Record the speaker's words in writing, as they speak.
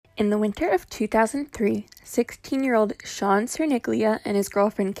In the winter of 2003, 16-year-old Shawn and his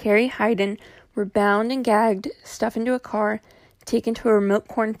girlfriend Carrie Hayden were bound and gagged, stuffed into a car, taken to a remote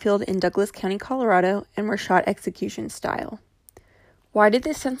cornfield in Douglas County, Colorado, and were shot execution style. Why did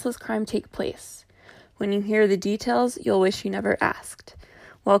this senseless crime take place? When you hear the details, you'll wish you never asked.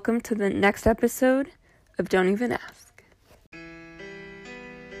 Welcome to the next episode of Don't Even Ask.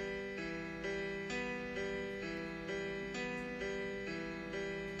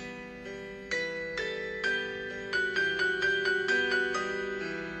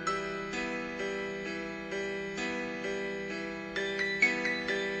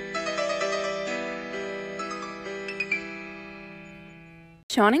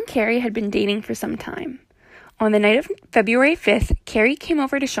 Shawn and Carrie had been dating for some time. On the night of February 5th, Carrie came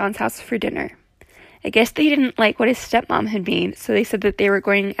over to Shawn's house for dinner. I guess they didn't like what his stepmom had made, so they said that they were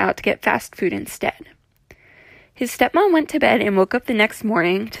going out to get fast food instead. His stepmom went to bed and woke up the next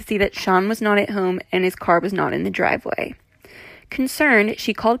morning to see that Shawn was not at home and his car was not in the driveway. Concerned,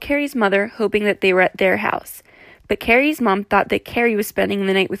 she called Carrie's mother, hoping that they were at their house, but Carrie's mom thought that Carrie was spending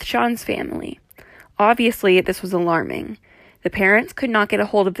the night with Shawn's family. Obviously, this was alarming. The parents could not get a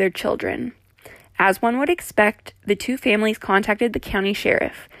hold of their children. As one would expect, the two families contacted the county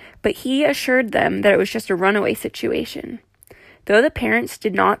sheriff, but he assured them that it was just a runaway situation. Though the parents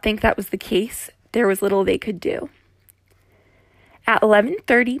did not think that was the case, there was little they could do. At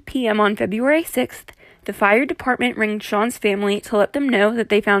 11:30 p.m. on February 6th, the fire department rang Shawn's family to let them know that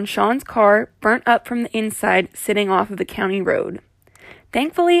they found Shawn's car burnt up from the inside sitting off of the county road.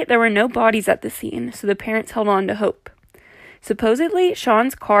 Thankfully, there were no bodies at the scene, so the parents held on to hope. Supposedly,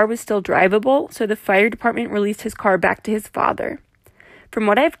 Shawn's car was still drivable, so the fire department released his car back to his father. From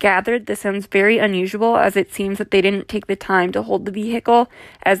what I've gathered, this sounds very unusual, as it seems that they didn't take the time to hold the vehicle,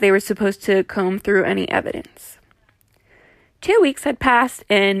 as they were supposed to comb through any evidence. 2 weeks had passed,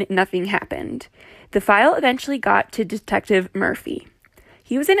 and nothing happened. The file eventually got to Detective Murphy.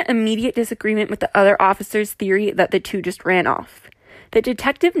 He was in immediate disagreement with the other officers' theory that the two just ran off. The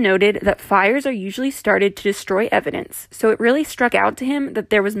detective noted that fires are usually started to destroy evidence, so it really struck out to him that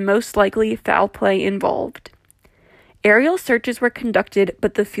there was most likely foul play involved. Aerial searches were conducted,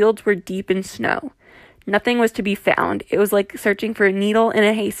 but the fields were deep in snow. Nothing was to be found. It was like searching for a needle in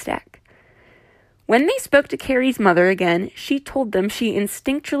a haystack. When they spoke to Carrie's mother again, she told them she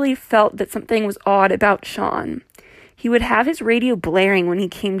instinctually felt that something was odd about Shawn. He would have his radio blaring when he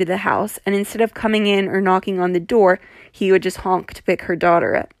came to the house, and instead of coming in or knocking on the door, he would just honk to pick her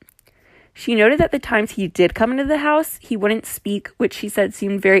daughter up. She noted that the times he did come into the house, he wouldn't speak, which she said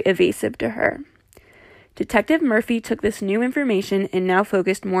seemed very evasive to her. Detective Murphy took this new information and now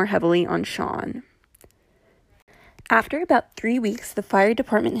focused more heavily on Shawn. After about 3 weeks, the fire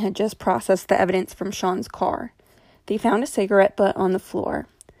department had just processed the evidence from Shawn's car. They found a cigarette butt on the floor.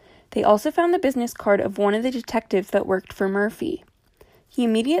 They also found the business card of one of the detectives that worked for Murphy. He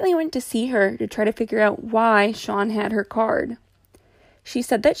immediately went to see her to try to figure out why Shawn had her card. She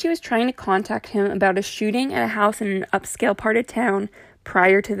said that she was trying to contact him about a shooting at a house in an upscale part of town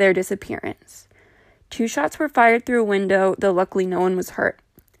prior to their disappearance. 2 shots were fired through a window, though luckily no one was hurt.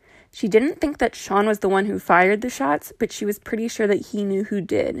 She didn't think that Shawn was the one who fired the shots, but she was pretty sure that he knew who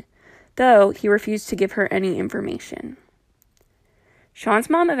did, though he refused to give her any information. Shawn's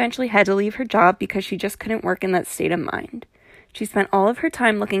mom eventually had to leave her job because she just couldn't work in that state of mind. She spent all of her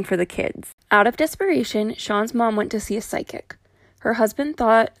time looking for the kids. Out of desperation, Shawn's mom went to see a psychic. Her husband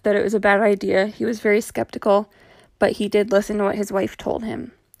thought that it was a bad idea. He was very skeptical, but he did listen to what his wife told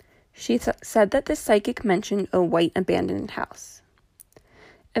him. She said that the psychic mentioned a white abandoned house.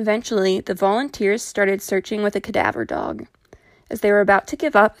 Eventually, the volunteers started searching with a cadaver dog. As they were about to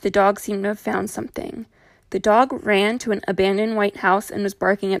give up, the dog seemed to have found something. The dog ran to an abandoned white house and was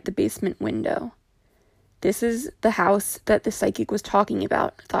barking at the basement window. This is the house that the psychic was talking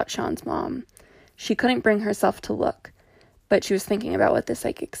about, thought Shawn's mom. She couldn't bring herself to look, but she was thinking about what the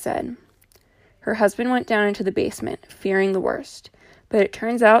psychic said. Her husband went down into the basement, fearing the worst, but it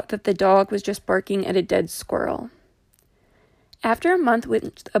turns out that the dog was just barking at a dead squirrel. After a month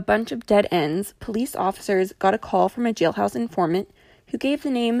with a bunch of dead ends, police officers got a call from a jailhouse informant who gave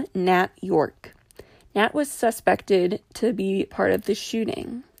the name Nat York. Nat was suspected to be part of the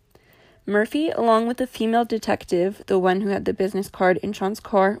shooting. Murphy, along with the female detective, the one who had the business card in Shawn's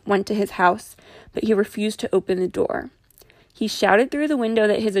car, went to his house, but he refused to open the door. He shouted through the window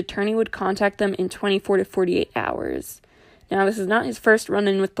that his attorney would contact them in 24 to 48 hours. Now, this is not his first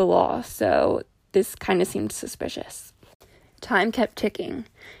run-in with the law, so this kind of seemed suspicious. Time kept ticking.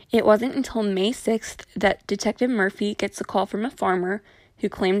 It wasn't until May 6th that Detective Murphy gets a call from a farmer who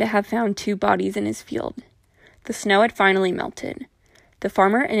claimed to have found 2 bodies in his field. The snow had finally melted. The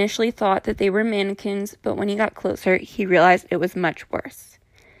farmer initially thought that they were mannequins, but when he got closer, he realized it was much worse.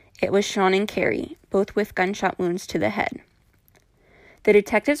 It was Shawn and Carrie, both with gunshot wounds to the head. The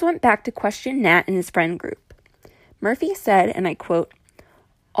detectives went back to question Nat and his friend group. Murphy said, and I quote,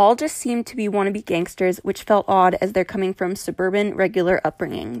 "All just seemed to be wannabe gangsters, which felt odd as they're coming from suburban, regular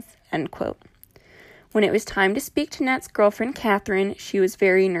upbringings," end quote. When it was time to speak to Nat's girlfriend, Catherine, she was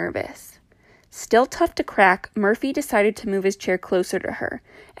very nervous. Still tough to crack, Murphy decided to move his chair closer to her,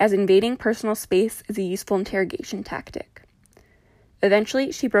 as invading personal space is a useful interrogation tactic.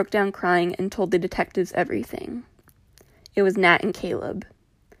 Eventually, she broke down crying and told the detectives everything. It was Nat and Caleb.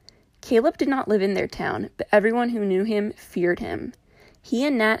 Caleb did not live in their town, but everyone who knew him feared him. He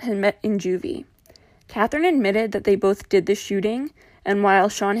and Nat had met in juvie. Catherine admitted that they both did the shooting, and while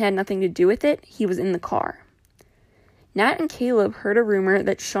Shawn had nothing to do with it, he was in the car. Nat and Caleb heard a rumor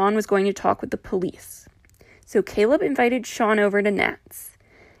that Shawn was going to talk with the police. So Caleb invited Shawn over to Nat's.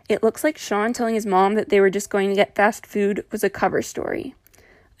 It looks like Shawn telling his mom that they were just going to get fast food was a cover story.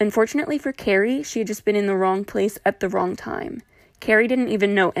 Unfortunately for Carrie, she had just been in the wrong place at the wrong time. Carrie didn't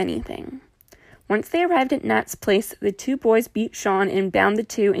even know anything. Once they arrived at Nat's place, the two boys beat Shawn and bound the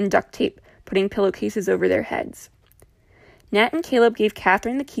two in duct tape, putting pillowcases over their heads. Nat and Caleb gave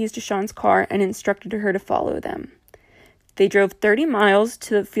Catherine the keys to Shawn's car and instructed her to follow them. They drove 30 miles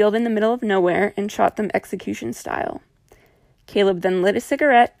to the field in the middle of nowhere and shot them execution style. Caleb then lit a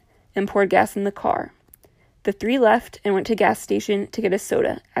cigarette and poured gas in the car. The three left and went to a gas station to get a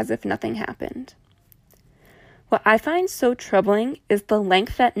soda, as if nothing happened. What I find so troubling is the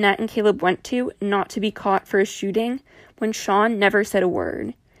length that Nat and Caleb went to not to be caught for a shooting when Shawn never said a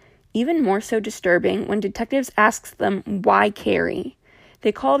word. Even more so disturbing when detectives asked them why Carrie.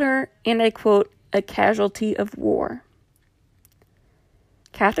 They called her, and I quote, "a casualty of war."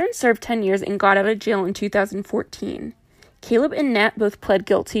 Catherine served 10 years and got out of jail in 2014. Caleb and Nat both pled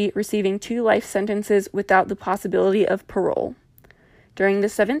guilty, receiving 2 life sentences without the possibility of parole. During the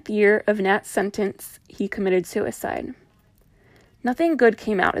 7th year of Nat's sentence, he committed suicide. Nothing good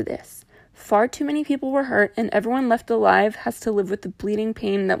came out of this. Far too many people were hurt, and everyone left alive has to live with the bleeding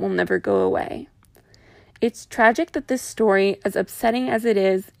pain that will never go away. It's tragic that this story, as upsetting as it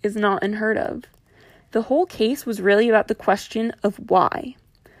is not unheard of. The whole case was really about the question of why.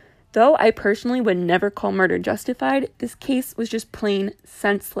 Though I personally would never call murder justified, this case was just plain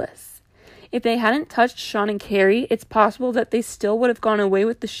senseless. If they hadn't touched Shawn and Carrie, it's possible that they still would have gone away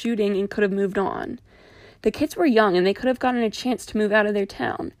with the shooting and could have moved on. The kids were young and they could have gotten a chance to move out of their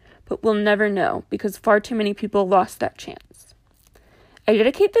town, but we'll never know because far too many people lost that chance. I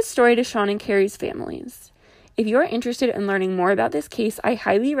dedicate this story to Shawn and Carrie's families. If you are interested in learning more about this case, I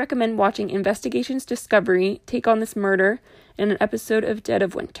highly recommend watching Investigations Discovery take on this murder in an episode of Dead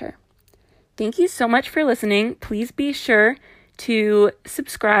of Winter. Thank you so much for listening. Please be sure to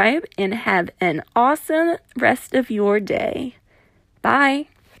subscribe and have an awesome rest of your day. Bye.